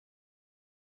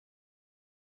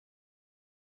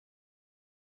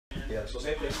Yeah, so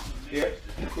same thing. Here,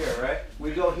 right?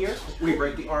 We go here, we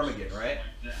break the arm again, right?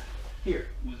 Here,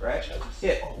 right?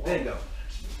 Hit, then go.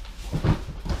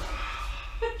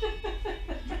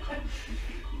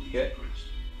 Good?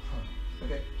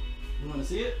 Okay. You want to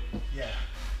see it? Yeah.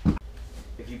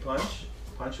 If you punch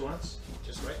once.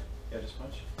 Just right? Yeah, just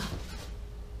punch.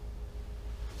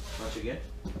 Punch again.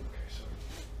 Okay, sorry.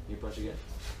 You punch again.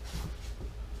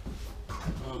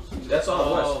 Oh. That's all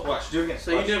it was. Watch, do it again.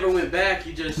 So watch. You never went back,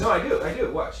 you just... No, I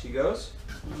do. Watch, he goes.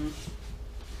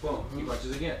 Boom, he Mm-hmm.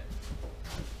 punches again.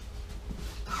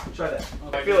 Try that.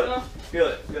 Okay. Feel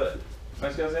it.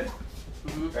 Punch goes in.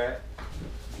 Alright.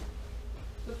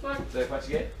 That's fine. Then punch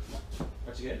again.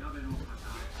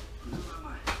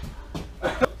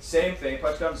 Same thing,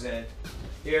 punch comes in.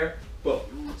 Here, boom.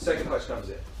 Second punch comes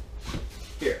in.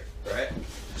 Here, right?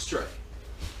 Strike.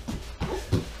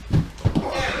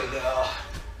 There we go.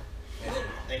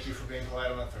 Thank you for being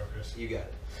polite on that throw, Chris. You got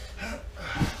it.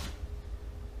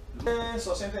 And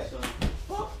so same thing.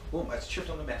 Oh, boom, I tripped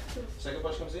on the mat. Second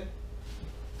punch comes in.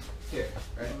 Here,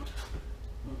 right?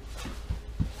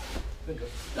 Then go.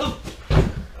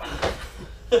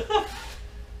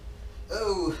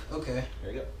 Oh, okay.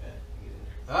 There you go. Yeah, you get in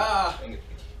there. Ah!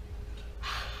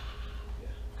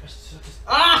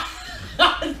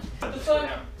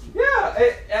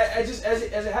 Yeah, I just as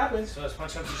it happens. So as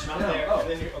punch comes, you smell there, and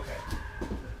then you're okay.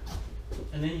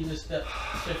 And then you just step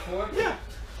forward? Yeah.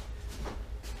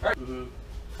 Alright.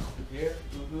 Here.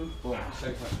 Boom.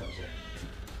 Second punch comes in.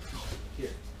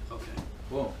 Here. Okay.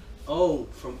 Boom. Oh,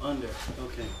 from under.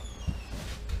 Okay.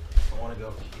 I want to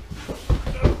go.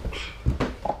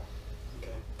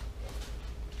 Okay.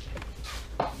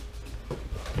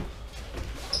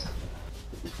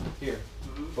 Here.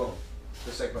 Boom.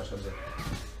 The second punch comes in.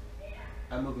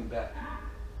 I'm moving back.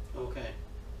 Okay.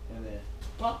 And then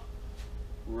pop.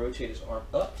 Rotate his arm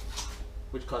up,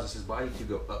 which causes his body to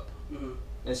go up.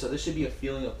 And so this should be a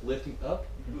feeling of lifting up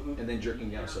and then jerking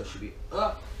down. So it should be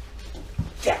up,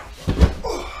 down.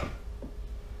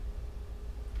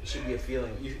 It should be a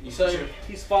feeling. So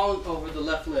he's falling over the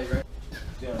left leg, right?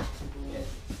 Down. Yeah.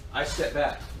 I step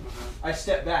back. I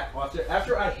step back.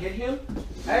 After I hit him,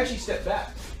 I actually step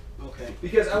back. Okay.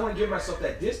 Because I want to give myself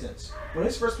that distance. When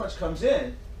his first punch comes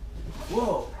in,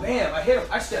 whoa, bam, I hit him.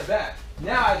 I step back.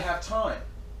 Now I have time.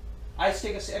 I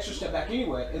take an extra step back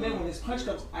anyway, and then when his punch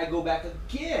comes, I go back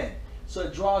again. So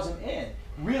it draws him in.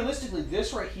 Realistically,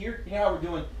 this right here, you know how we're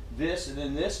doing this and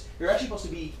then this? They're actually supposed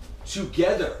to be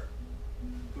together.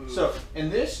 So,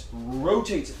 and this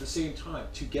rotates at the same time,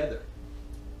 together,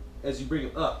 as you bring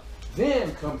him up.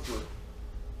 Then come through.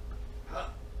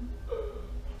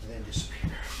 And then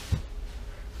disappear.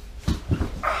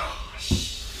 Oh,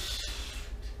 shit.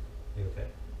 You okay?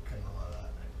 Couldn't allow that.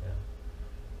 Yeah.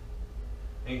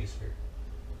 And you disappear.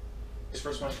 This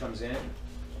first punch comes in.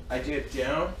 I do it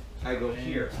down. I go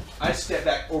here. I step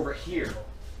back over here.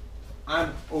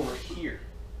 I'm over here.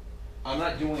 I'm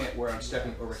not doing it where I'm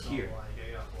stepping over here.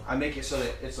 I make it so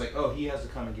that it's like, oh, he has to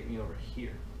come and get me over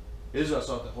here. This is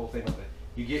also the whole thing with it.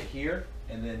 You get here,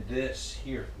 and then this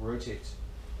here rotates.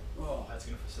 Oh, that's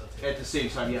gonna facilitate. At the same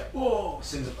time, yeah. Oh,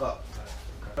 sends him up.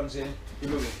 Comes in.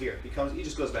 You're moving here. He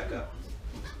just goes back up.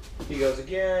 He goes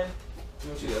again.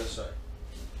 Move to the other side.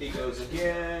 He goes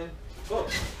again. Oh,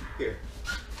 here.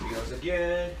 He goes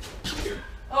again. Here.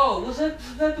 Oh, was that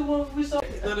the one we saw?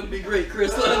 Let him be great,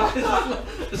 Chris. Let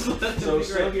him So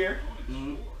still here.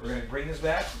 We're gonna bring this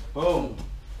back. Boom.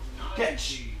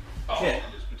 Catch. Okay.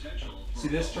 See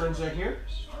this turns right here?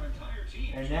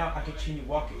 And now I continue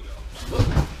walking.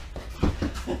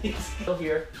 Still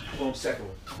here. Boom, second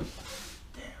one.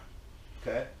 Damn.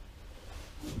 Okay.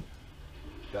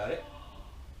 Got it?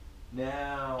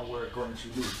 Now we're going to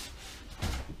move.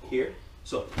 Here.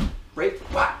 So break,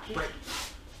 whack, break.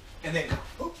 And then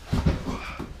go.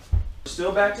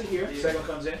 Still back to here. Second one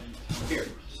comes in. Here.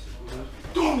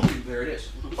 There it is.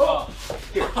 Oh,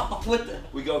 here. What the?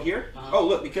 We go here. Oh,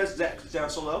 look, because that's down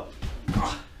so low.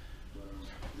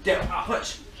 Down,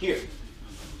 punch. Here.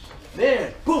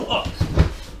 Then, boom, up.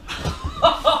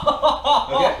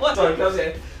 Okay, so it goes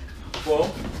in. Boom,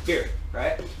 here,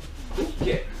 right?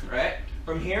 Kick, right?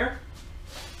 From here,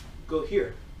 go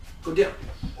here. Go down.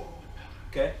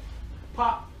 Okay?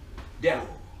 Pop, down.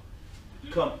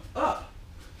 Come up.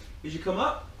 As you come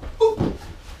up, boop.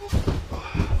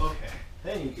 Okay.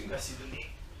 Then you can go see the knee.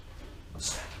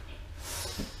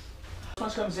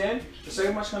 Punch comes in, the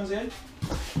second punch comes in.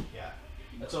 Yeah.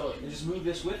 That's all. You just move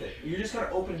this with it. You're just kind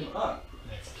of opening him up.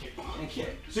 And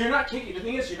kick. So you're not kicking. The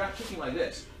thing is, you're not kicking like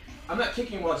this. I'm not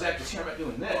kicking while Zach is here. I'm not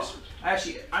doing this.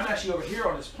 I'm actually over here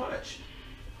on this punch.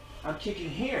 I'm kicking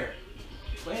here.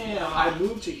 Bam. I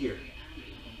move to here.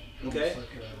 Okay?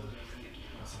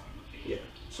 Yeah.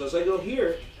 So as I go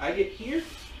here, I get here,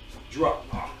 drop.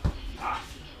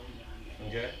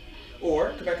 Okay?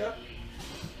 Or, come back up.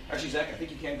 Actually, Zach, I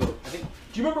think you can go. Do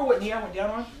you remember what knee I went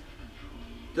down on?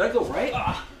 Did I go right?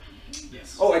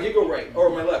 Yes. Oh, I did go right. Or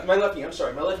my left. My left knee. I'm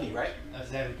sorry. My left knee, right? That's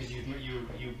exactly because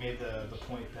you made the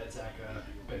point that Zach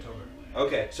bent over.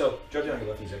 Okay, so drop down your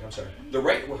left knee, Zach. I'm sorry. The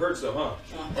right hurts though, huh?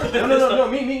 No,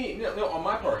 me. No, on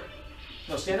my part.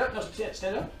 No, stand up. No,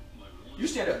 stand up. You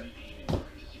stand up.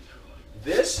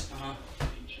 This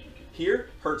here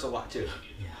hurts a lot too.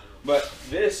 Yeah. But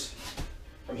this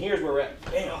from here is where we're at.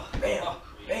 Bam, bam,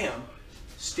 bam.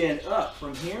 Stand up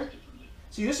from here.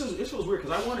 See, this feels weird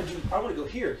because I want to go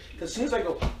here because as soon as I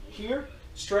go here,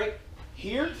 straight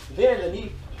here, then the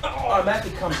knee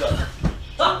automatically comes up.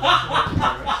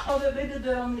 Oh, they did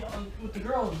that with the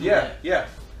girls. Yeah. That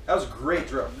was a great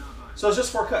drill. So it's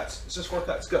just 4 cuts.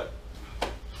 Go.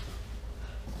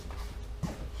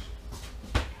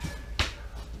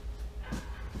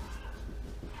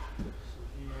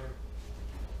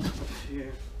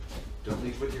 Here. Don't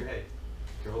leave with your head.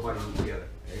 Your whole body moves together.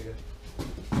 There you go.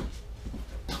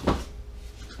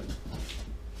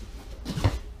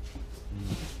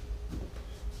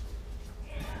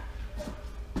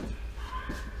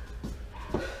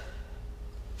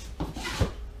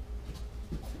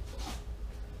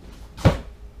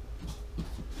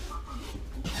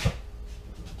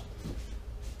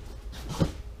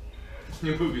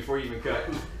 You move before you even cut.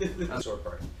 That's the short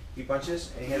part. He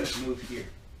punches and he had us move here.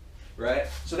 Right?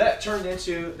 So that turned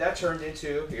into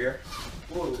here.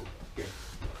 Whoa. Here.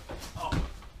 Oh.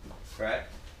 Right?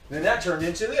 And then that turned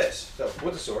into this. So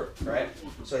with the sword, right?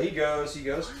 So he goes,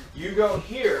 you go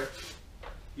here,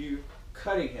 you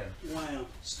cutting him. Wow.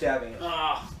 Stabbing him.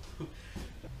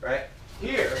 Right?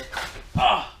 Here.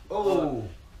 Oh.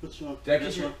 Which one? Did I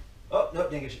get you? Oh, no,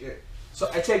 didn't get you. So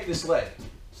I take this leg.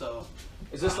 So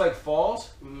As this leg falls,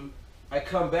 mm-hmm. I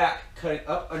come back, cut it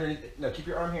up underneath. No, keep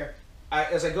your arm here.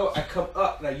 As I go, I come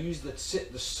up and I use the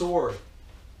sword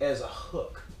as a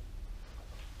hook.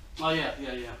 Oh yeah.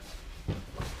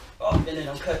 Oh, and then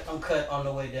I'm cut on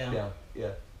the way down.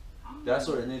 Yeah. That's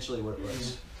initially what it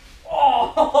was.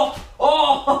 Oh!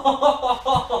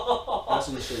 That's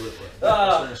initially what it was.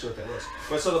 That's initially what that was.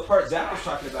 But so the part Zach was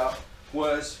talking about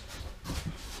was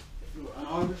an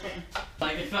arm or something.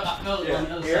 Like I felt it on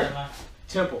the other here, side of my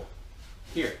temple.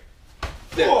 Here.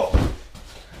 There. Whoa.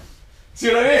 See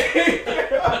what I mean?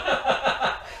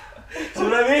 See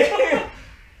what I mean?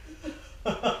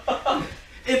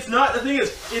 It's not. The thing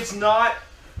is, it's not.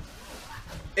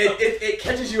 It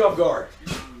catches you off guard.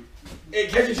 It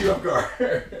catches you off guard.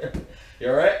 You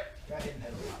all right? Got hit in the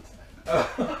head a lot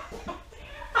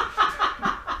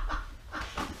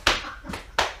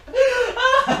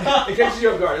tonight. It catches you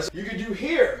off guard. You could do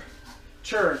here,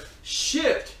 turn,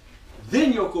 shift,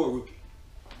 then Yoko Uruki.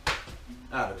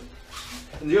 Out of it.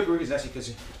 And the Yoko Uruki is actually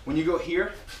because when you go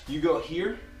here,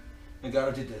 and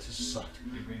Gato did this. This sucked.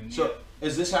 So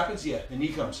as this happens, the knee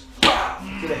comes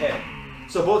to the head.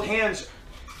 So both hands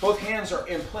are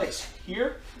in place.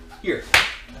 Here.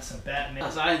 That's a bad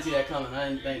man. So I didn't see that coming. I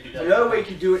didn't think that. Another way you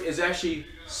can do it is actually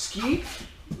ski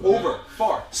over,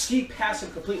 far. Ski past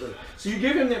him completely. So you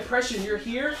give him the impression you're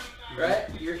here, right?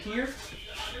 You're here.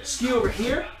 Ski over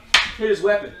here, hit his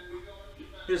weapon.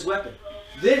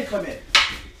 Then come in.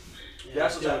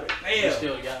 That's what's happening. You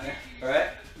still got me.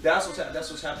 Alright? That's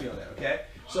what's happening on that, okay?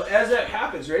 So as that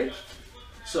happens, ready?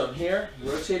 So I'm here,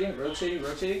 rotating.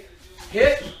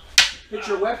 Hit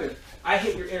your weapon. I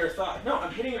hit your inner thigh. No,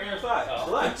 I'm hitting your inner thigh.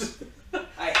 Relax.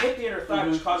 I hit the inner thigh,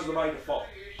 which causes the body to fall.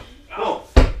 Boom.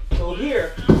 Go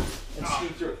here and ski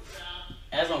through.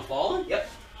 As I'm falling? Yep.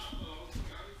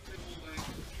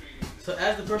 So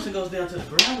as the person goes down to the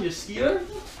ground, you're skiing?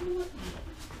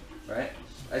 Right?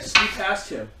 I ski past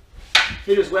him,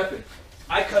 hit his weapon.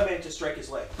 I come in to strike his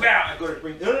leg. Bam! I go to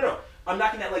bring. No. I'm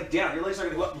knocking that leg down. Your leg's not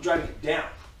going to go up. I'm driving it down.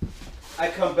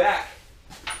 I come back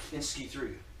and ski through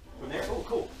you. From there, oh,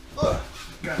 cool.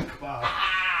 Got a kebab.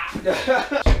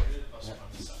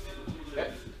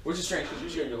 Okay. Which is strange because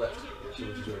usually on your left.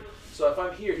 So if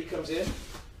I'm here, he comes in,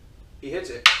 he hits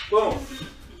it. Boom.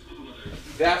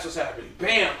 That's what's happening.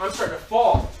 Bam! I'm starting to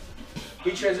fall.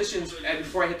 He transitions and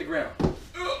before I hit the ground.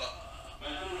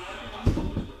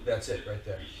 That's it right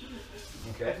there.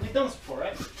 Okay. We've done this before,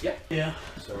 right? Yeah. Yeah.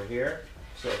 So we're here.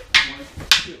 So 1,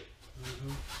 2.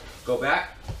 Go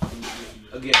back.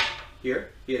 Again.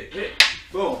 Here. Hit it.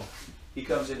 Boom. He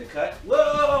comes in to cut.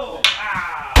 Whoa!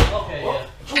 Ah! Okay, whoa.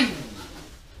 yeah.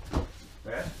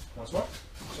 Right. Once more.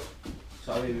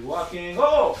 So I'll be walking.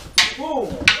 Oh! Boom!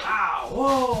 Wow!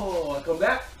 Whoa! I come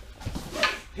back.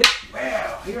 Hit.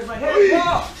 Wow! Here's my head.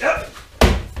 Whoa!